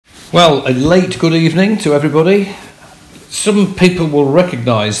Well, a late good evening to everybody. Some people will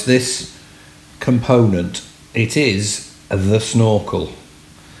recognise this component. It is the snorkel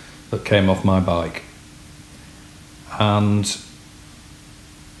that came off my bike, and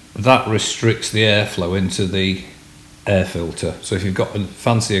that restricts the airflow into the air filter. So if you've got a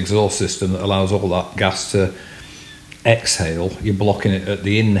fancy exhaust system that allows all that gas to exhale, you're blocking it at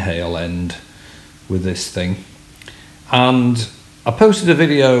the inhale end with this thing. And I posted a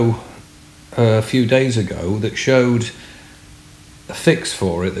video a few days ago that showed a fix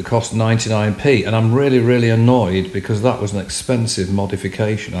for it that cost 99p, and I'm really annoyed because that was an expensive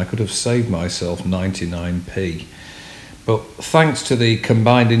modification. I could have saved myself 99p, but thanks to the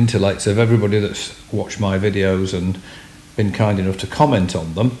combined intellects of everybody that's watched my videos and been kind enough to comment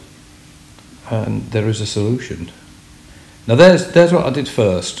on them, and there is a solution. Now there's what I did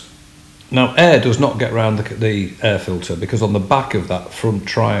first. Now, air does not get around the air filter because on the back of that front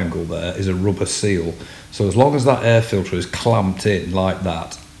triangle there is a rubber seal. So as long as that air filter is clamped in like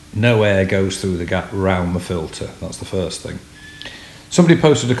that, no air goes through the gap round the filter. That's the first thing. Somebody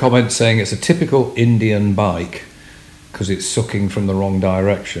posted a comment saying it's a typical Indian bike because it's sucking from the wrong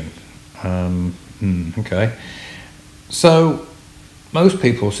direction. Okay. So most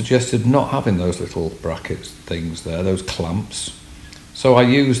people suggested not having those little brackets things there, those clamps. So I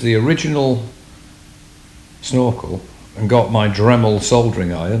used the original Snorkel and got my Dremel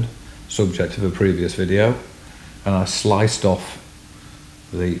soldering iron, subject of a previous video, and I sliced off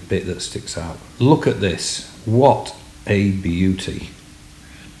the bit that sticks out. Look at this, what a beauty.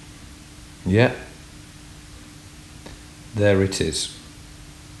 Yeah, there it is.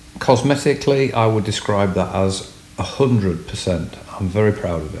 Cosmetically, I would describe that as 100%. I'm very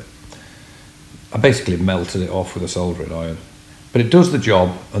proud of it. I basically melted it off with a soldering iron. But it does the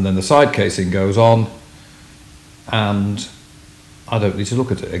job, and then the side casing goes on, and I don't need to look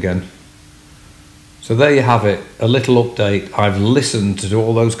at it again. So there you have it, a little update. I've listened to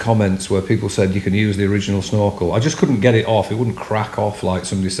all those comments where people said you can use the original Snorkel. I just couldn't get it off. It wouldn't crack off like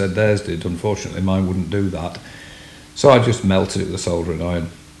somebody said theirs did. Unfortunately, mine wouldn't do that. So I just melted it with a soldering iron.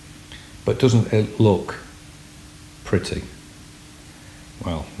 But doesn't it look pretty?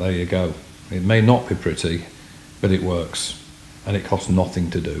 Well, there you go. It may not be pretty, but it works. And it costs nothing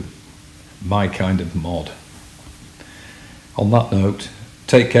to do. My kind of mod. On that note,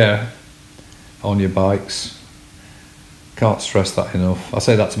 take care on your bikes. Can't stress that enough. I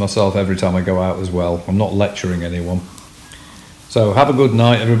say that to myself every time I go out as well. I'm not lecturing anyone. So have a good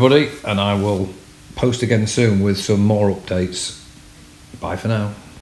night, everybody, and I will post again soon with some more updates. Bye for now.